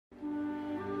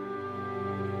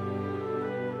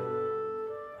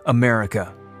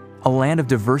America, a land of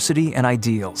diversity and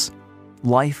ideals,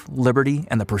 life, liberty,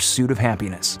 and the pursuit of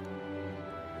happiness.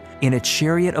 In a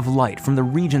chariot of light from the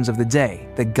regions of the day,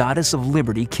 the goddess of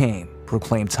liberty came,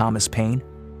 proclaimed Thomas Paine.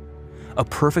 A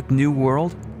perfect new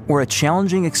world, or a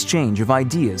challenging exchange of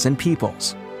ideas and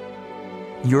peoples?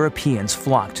 Europeans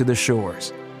flock to the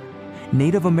shores.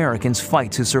 Native Americans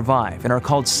fight to survive and are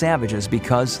called savages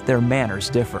because their manners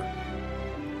differ.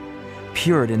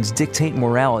 Puritans dictate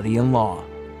morality and law.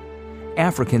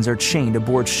 Africans are chained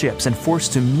aboard ships and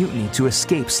forced to mutiny to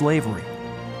escape slavery.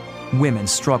 Women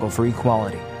struggle for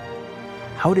equality.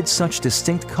 How did such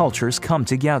distinct cultures come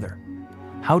together?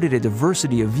 How did a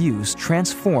diversity of views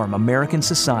transform American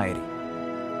society?